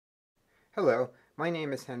Hello, my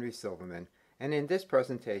name is Henry Silverman, and in this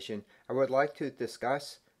presentation I would like to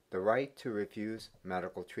discuss the right to refuse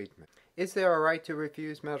medical treatment. Is there a right to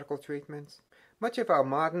refuse medical treatments? Much of our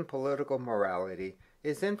modern political morality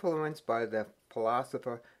is influenced by the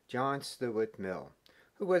philosopher John Stuart Mill,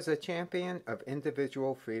 who was a champion of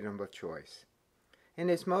individual freedom of choice. In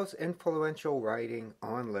his most influential writing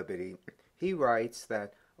on liberty, he writes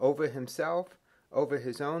that over himself, over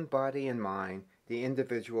his own body and mind, the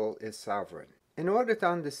individual is sovereign. In order to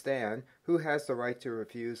understand who has the right to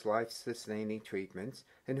refuse life-sustaining treatments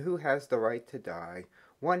and who has the right to die,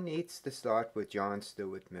 one needs to start with John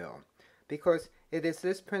Stuart Mill, because it is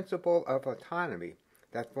this principle of autonomy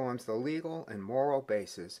that forms the legal and moral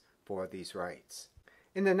basis for these rights.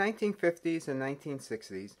 In the 1950s and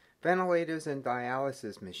 1960s, ventilators and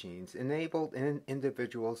dialysis machines enabled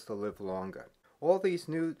individuals to live longer. All these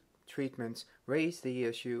new treatments raise the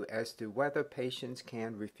issue as to whether patients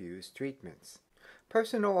can refuse treatments.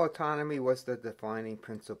 Personal autonomy was the defining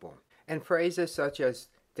principle, and phrases such as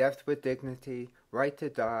death with dignity, right to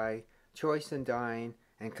die, choice in dying,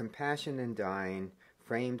 and compassion in dying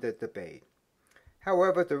framed the debate.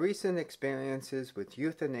 However, the recent experiences with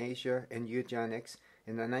euthanasia and eugenics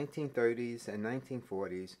in the 1930s and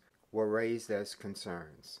 1940s were raised as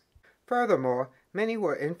concerns. Furthermore, many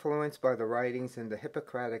were influenced by the writings in the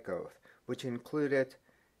Hippocratic Oath, which included,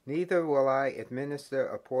 "Neither will I administer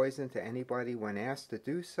a poison to anybody when asked to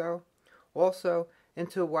do so. Also,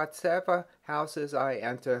 into whatsoever houses I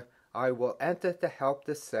enter, I will enter to help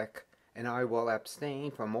the sick, and I will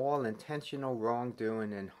abstain from all intentional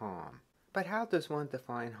wrongdoing and harm." But how does one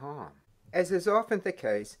define harm? As is often the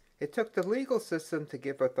case, it took the legal system to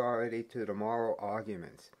give authority to the moral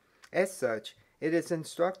arguments. As such, it is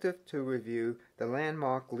instructive to review the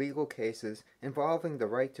landmark legal cases involving the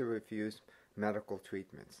right to refuse medical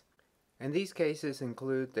treatments. And these cases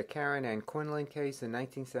include the Karen and Quinlan case in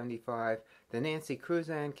 1975, the Nancy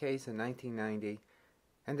Cruzan case in 1990,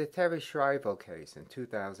 and the Terri Schiavo case in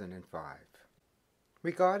 2005.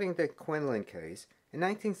 Regarding the Quinlan case, in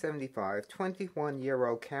 1975,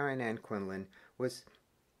 21-year-old Karen Ann Quinlan was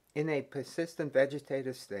in a persistent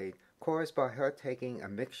vegetative state caused by her taking a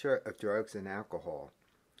mixture of drugs and alcohol.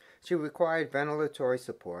 She required ventilatory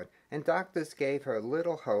support, and doctors gave her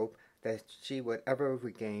little hope that she would ever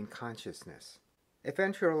regain consciousness.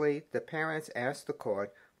 Eventually, the parents asked the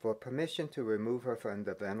court for permission to remove her from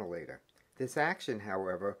the ventilator. This action,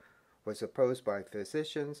 however, was opposed by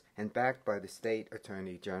physicians and backed by the state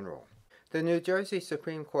attorney general. The New Jersey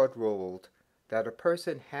Supreme Court ruled that a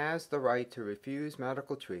person has the right to refuse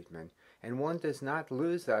medical treatment, and one does not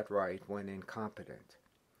lose that right when incompetent.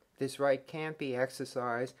 This right can't be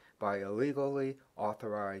exercised by a legally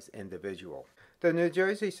authorized individual. The New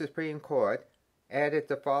Jersey Supreme Court added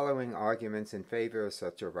the following arguments in favor of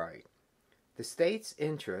such a right. The state's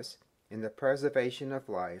interest in the preservation of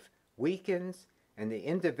life weakens, and the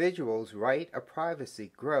individual's right of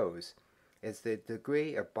privacy grows as the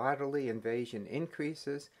degree of bodily invasion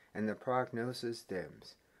increases and the prognosis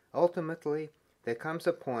dims. Ultimately, there comes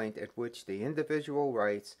a point at which the individual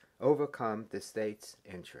rights overcome the state's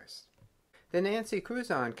interest. The Nancy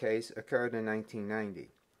Cruzan case occurred in 1990.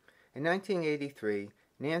 In 1983,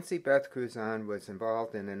 Nancy Beth Cruzan was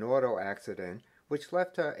involved in an auto accident which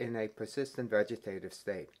left her in a persistent vegetative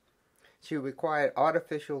state. She required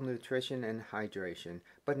artificial nutrition and hydration,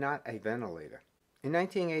 but not a ventilator. In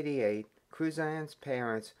 1988, Cruzan's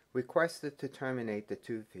parents requested to terminate the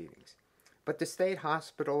tube feedings, but the state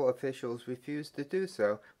hospital officials refused to do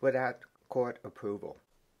so without court approval.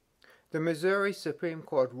 The Missouri Supreme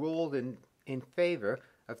Court ruled in favor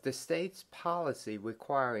of the state's policy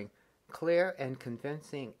requiring clear and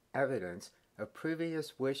convincing evidence of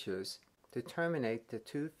previous wishes to terminate the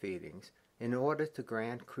tube feedings in order to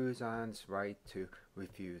grant Cruzan's right to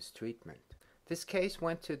refuse treatment. This case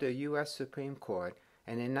went to the U.S. Supreme Court,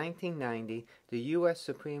 and in 1990, the U.S.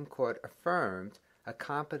 Supreme Court affirmed a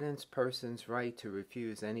competent person's right to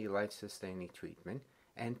refuse any life-sustaining treatment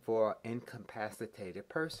and for incapacitated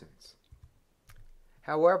persons.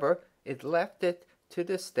 However, it left it to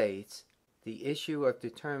the states the issue of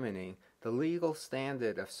determining the legal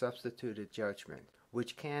standard of substituted judgment,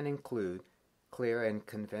 which can include clear and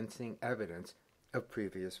convincing evidence of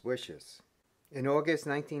previous wishes. In August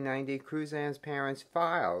 1990, Cruzan's parents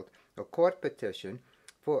filed a court petition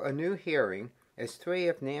for a new hearing as three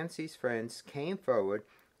of Nancy's friends came forward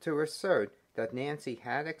to assert that Nancy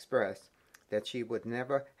had expressed that she would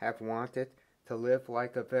never have wanted to live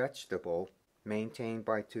like a vegetable maintained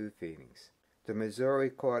by tube feedings. The Missouri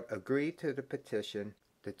court agreed to the petition,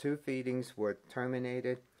 the tube feedings were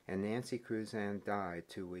terminated, and Nancy Cruzan died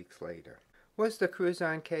 2 weeks later. Was the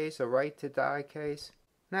Cruzan case a right to die case?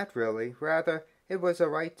 Not really. Rather, it was a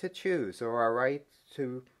right to choose, or a right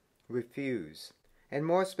to refuse. And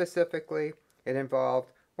more specifically, it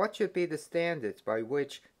involved what should be the standards by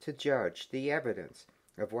which to judge the evidence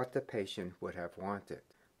of what the patient would have wanted.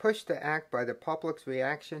 Pushed to act by the public's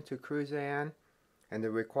reaction to Cruzan and the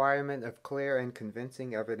requirement of clear and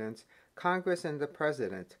convincing evidence, Congress and the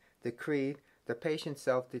President decreed the Patient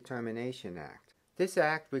Self-Determination Act. This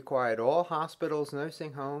act required all hospitals,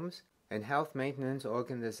 nursing homes, and health maintenance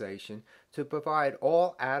organizations to provide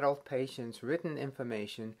all adult patients written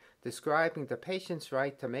information describing the patient's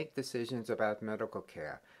right to make decisions about medical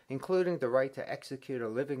care, including the right to execute a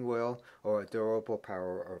living will or a durable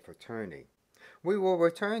power of attorney. We will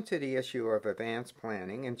return to the issue of advanced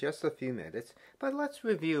planning in just a few minutes, but let's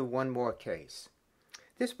review one more case.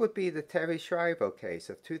 This would be the Terri Schiavo case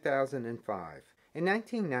of 2005. In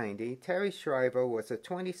 1990, Terri Schiavo was a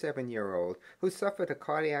 27-year-old who suffered a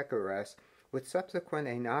cardiac arrest with subsequent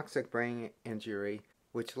anoxic brain injury,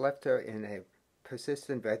 which left her in a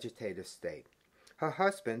persistent vegetative state. Her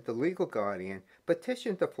husband, the legal guardian,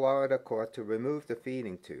 petitioned the Florida court to remove the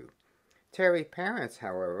feeding tube. Terri's parents,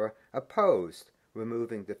 however, opposed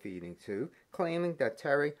removing the feeding tube, claiming that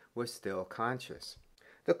Terri was still conscious.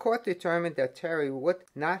 The court determined that Terri would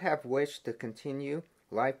not have wished to continue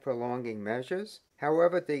life-prolonging measures.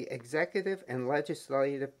 However, the executive and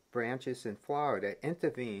legislative branches in Florida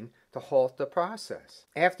intervened to halt the process.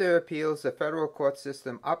 After appeals, the federal court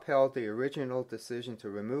system upheld the original decision to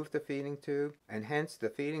remove the feeding tube, and hence the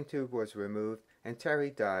feeding tube was removed and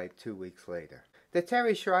Terri died 2 weeks later. The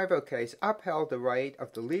Terri Schiavo case upheld the right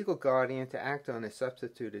of the legal guardian to act on a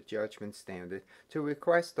substituted judgment standard to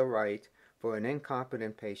request the right for an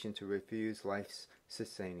incompetent patient to refuse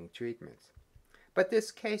life-sustaining treatments. But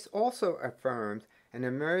this case also affirmed an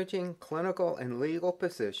emerging clinical and legal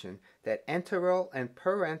position that enteral and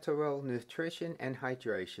parenteral nutrition and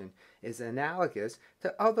hydration is analogous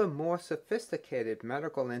to other more sophisticated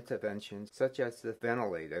medical interventions such as the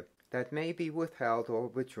ventilator that may be withheld or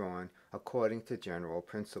withdrawn according to general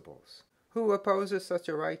principles. Who opposes such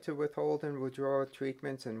a right to withhold and withdraw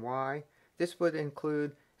treatments and why? This would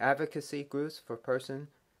include advocacy groups for persons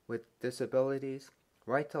with disabilities,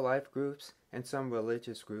 right-to-life groups, and some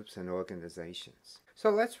religious groups and organizations. So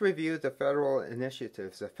let's review the federal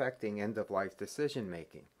initiatives affecting end-of-life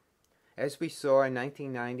decision-making. As we saw in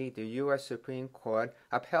 1990, the U.S. Supreme Court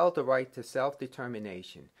upheld the right to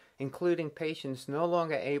self-determination, including patients no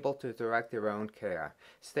longer able to direct their own care,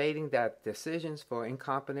 stating that decisions for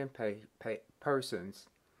incompetent persons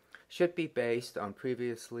should be based on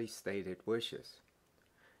previously stated wishes.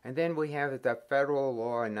 And then we have the federal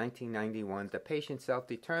law in 1991, the Patient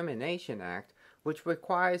Self-Determination Act, which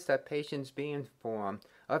requires that patients be informed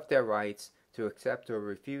of their rights to accept or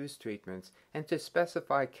refuse treatments and to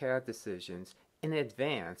specify care decisions in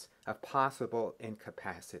advance of possible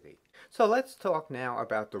incapacity. So let's talk now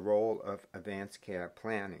about the role of advanced care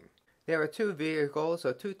planning. There are two vehicles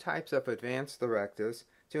or two types of advance directives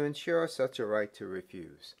to ensure such a right to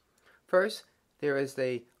refuse. First, there is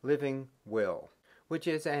the living will, which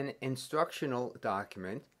is an instructional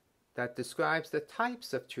document that describes the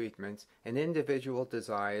types of treatments an individual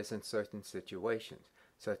desires in certain situations,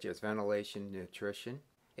 such as ventilation, nutrition.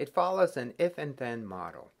 It follows an if-and-then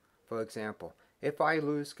model. For example, if I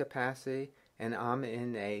lose capacity and I'm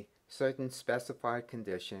in a certain specified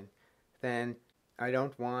condition, then I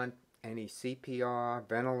don't want any CPR,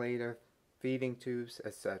 ventilator, feeding tubes,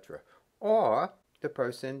 etc. Or the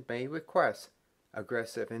person may request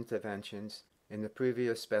aggressive interventions in the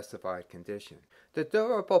previous specified condition. The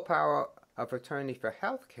durable power of attorney for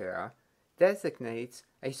health care designates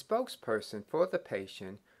a spokesperson for the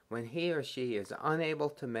patient when he or she is unable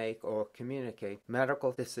to make or communicate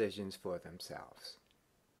medical decisions for themselves.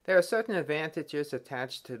 There are certain advantages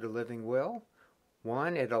attached to the living will.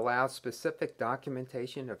 One, it allows specific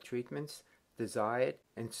documentation of treatments desired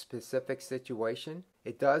in specific situation.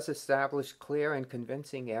 It does establish clear and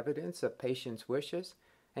convincing evidence of patient's wishes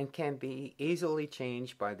and can be easily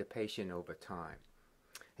changed by the patient over time.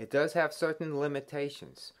 It does have certain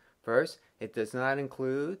limitations. First, it does not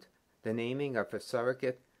include the naming of a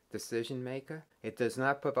surrogate decision maker. It does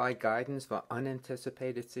not provide guidance for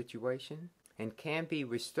unanticipated situations and can be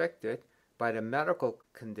restricted by the medical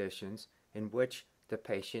conditions in which the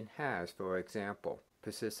patient has, for example,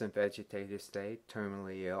 persistent vegetative state,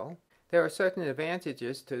 terminally ill. There are certain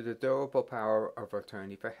advantages to the durable power of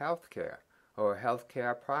attorney for health care, or a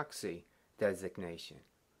healthcare proxy designation.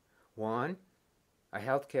 One, a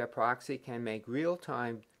healthcare proxy can make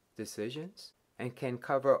real-time decisions and can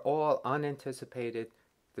cover all unanticipated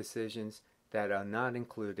decisions that are not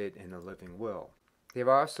included in a living will. There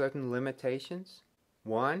are certain limitations.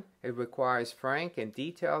 1. It requires frank and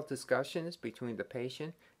detailed discussions between the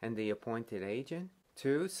patient and the appointed agent.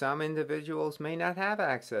 2. Some individuals may not have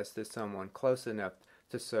access to someone close enough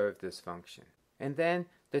to serve this function. And then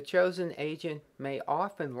the chosen agent may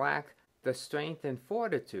often lack the strength and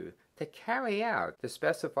fortitude to carry out the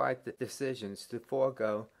specified decisions to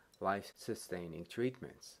forego life-sustaining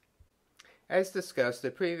treatments. As discussed,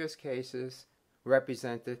 the previous cases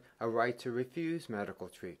represented a right to refuse medical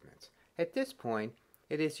treatments. At this point,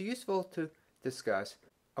 it is useful to discuss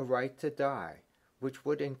a right to die, which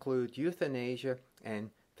would include euthanasia and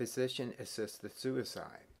physician-assisted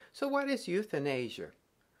suicide. So what is euthanasia?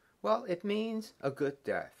 Well, it means a good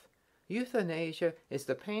death. Euthanasia is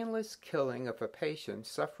the painless killing of a patient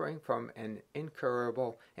suffering from an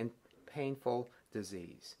incurable and painful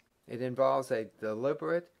disease. It involves a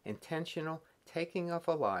deliberate, intentional taking of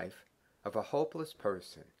a life of a hopeless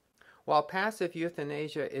person. While passive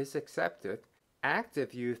euthanasia is accepted,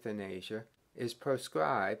 active euthanasia is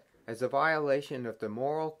proscribed as a violation of the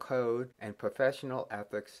moral code and professional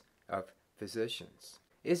ethics of physicians.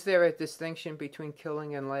 Is there a distinction between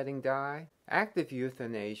killing and letting die? Active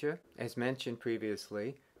euthanasia, as mentioned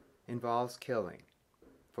previously, involves killing.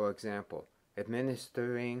 For example,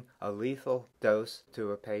 administering a lethal dose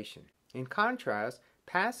to a patient. In contrast,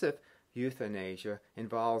 passive euthanasia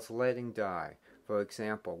involves letting die, for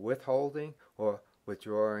example, withholding or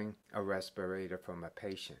withdrawing a respirator from a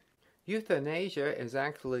patient. Euthanasia is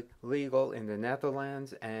actually legal in the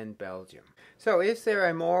Netherlands and Belgium. So is there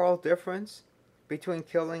a moral difference between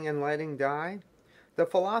killing and letting die? The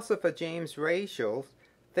philosopher James Rachel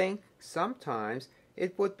thinks sometimes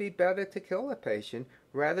it would be better to kill a patient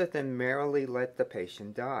rather than merely let the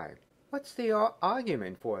patient die. What's the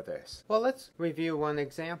argument for this? Well, let's review one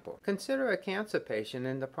example. Consider a cancer patient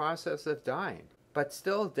in the process of dying, but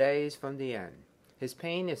still days from the end. His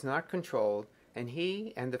pain is not controlled, and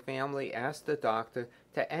he and the family ask the doctor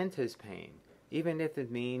to end his pain, even if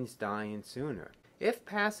it means dying sooner. If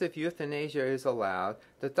passive euthanasia is allowed,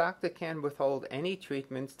 the doctor can withhold any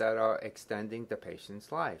treatments that are extending the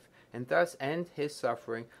patient's life, and thus end his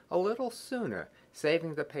suffering a little sooner,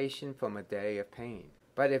 saving the patient from a day of pain.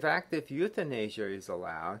 But if active euthanasia is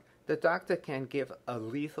allowed, the doctor can give a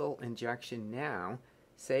lethal injection now,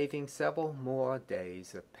 saving several more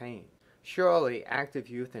days of pain. Surely active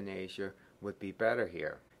euthanasia would be better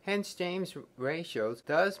here. Hence, James Rachel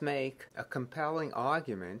does make a compelling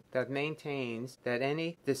argument that maintains that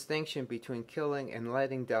any distinction between killing and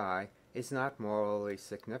letting die is not morally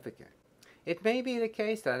significant. It may be the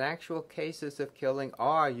case that actual cases of killing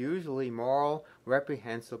are usually moral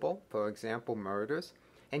reprehensible, for example murders,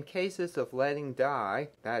 and cases of letting die,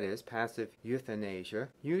 that is, passive euthanasia,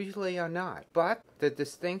 usually are not. But the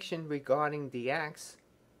distinction regarding the acts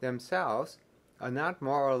themselves are not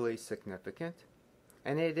morally significant,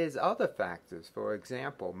 and it is other factors, for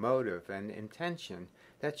example, motive and intention,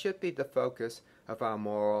 that should be the focus of our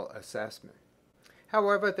moral assessment.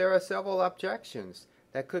 However, there are several objections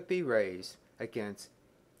that could be raised against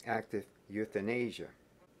active euthanasia.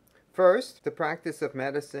 First, the practice of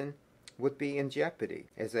medicine would be in jeopardy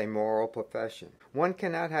as a moral profession. One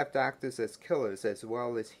cannot have doctors as killers as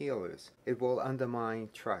well as healers. It will undermine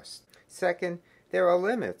trust. Second, there are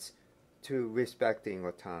limits to respecting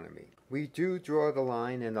autonomy. We do draw the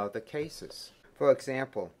line in other cases. For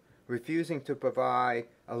example, refusing to provide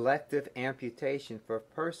elective amputation for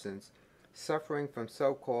persons suffering from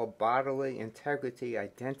so-called bodily integrity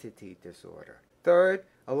identity disorder. Third,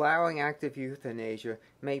 allowing active euthanasia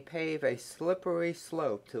may pave a slippery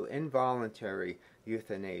slope to involuntary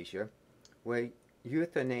euthanasia, where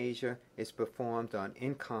euthanasia is performed on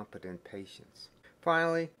incompetent patients.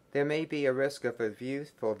 Finally, there may be a risk of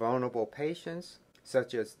abuse for vulnerable patients,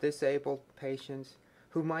 such as disabled patients,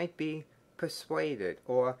 who might be persuaded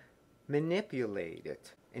or manipulated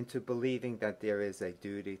into believing that there is a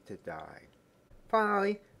duty to die.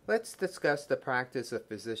 Finally, let's discuss the practice of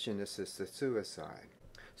physician-assisted suicide.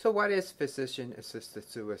 So what is physician-assisted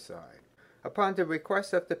suicide? Upon the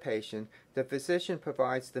request of the patient, the physician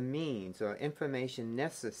provides the means or information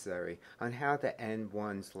necessary on how to end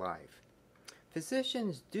one's life.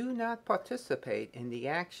 Physicians do not participate in the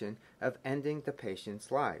action of ending the patient's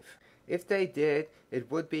life. If they did, it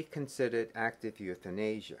would be considered active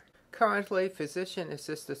euthanasia. Currently,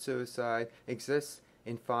 physician-assisted suicide exists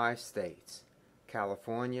in 5 states: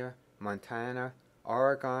 California, Montana,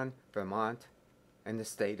 Oregon, Vermont, and the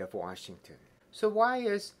state of Washington. So why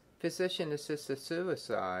is physician-assisted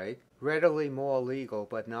suicide readily more legal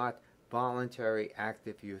but not voluntary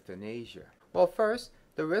active euthanasia? Well, first,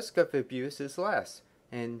 the risk of abuse is less,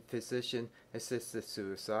 in physician-assisted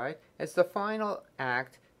suicide, as the final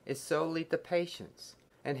act is solely the patient's,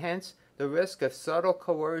 and hence the risk of subtle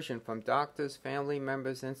coercion from doctors, family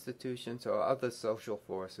members, institutions, or other social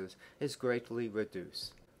forces is greatly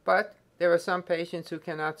reduced. But there are some patients who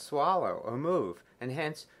cannot swallow or move, and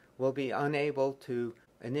hence will be unable to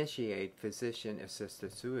initiate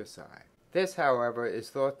physician-assisted suicide. This, however, is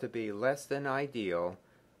thought to be less than ideal,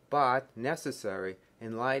 but necessary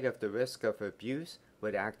in light of the risk of abuse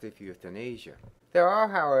with active euthanasia. There are,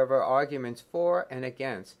 however, arguments for and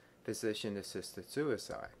against physician-assisted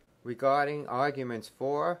suicide. Regarding arguments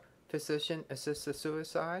for physician-assisted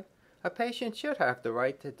suicide, a patient should have the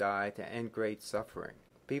right to die to end great suffering.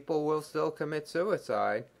 People will still commit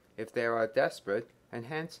suicide if they are desperate, and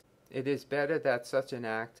hence it is better that such an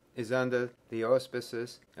act is under the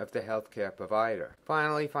auspices of the healthcare provider.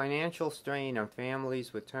 Finally, financial strain on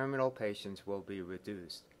families with terminal patients will be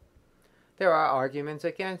reduced. There are arguments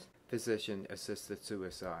against physician-assisted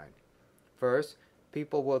suicide. First,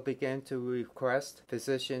 people will begin to request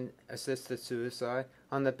physician-assisted suicide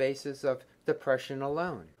on the basis of depression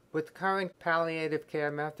alone. With current palliative care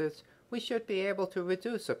methods, we should be able to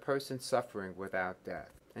reduce a person's suffering without death.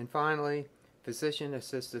 And finally,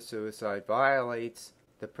 physician-assisted suicide violates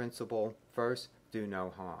the principle, first, do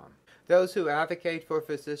no harm. Those who advocate for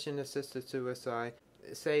physician-assisted suicide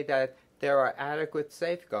say that there are adequate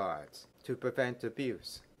safeguards to prevent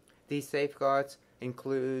abuse. These safeguards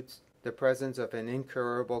include the presence of an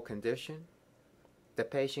incurable condition, the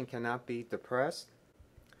patient cannot be depressed,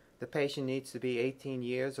 the patient needs to be 18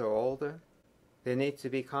 years or older, there needs to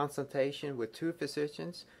be consultation with 2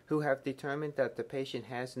 physicians who have determined that the patient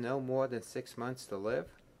has no more than 6 months to live,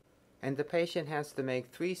 and the patient has to make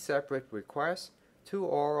 3 separate requests, 2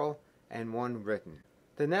 oral and 1 written.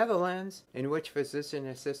 The Netherlands, in which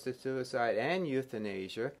physician-assisted suicide and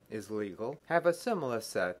euthanasia is legal, have a similar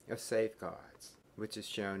set of safeguards, which is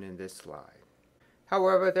shown in this slide.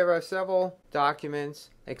 However, there are several documents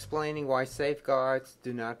explaining why safeguards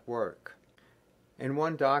do not work. In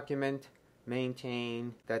one document,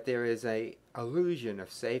 maintain that there is an illusion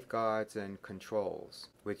of safeguards and controls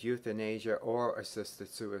with euthanasia or assisted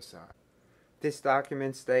suicide. This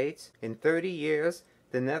document states, in 30 years,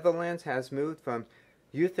 the Netherlands has moved from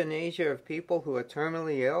euthanasia of people who are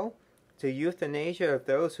terminally ill to euthanasia of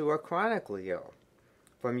those who are chronically ill,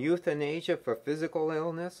 from euthanasia for physical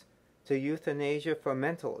illness to euthanasia for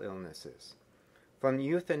mental illnesses, from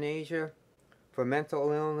euthanasia for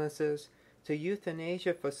mental illnesses to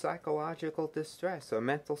euthanasia for psychological distress or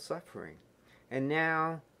mental suffering, and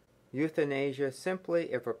now euthanasia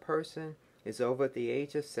simply if a person is over the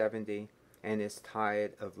age of 70 and is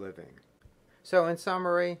tired of living. So in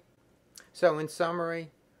summary,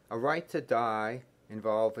 a right to die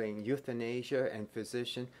involving euthanasia and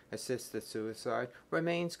physician-assisted suicide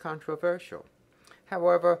remains controversial.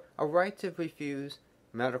 However, a right to refuse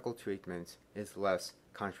medical treatments is less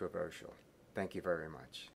controversial. Thank you very much.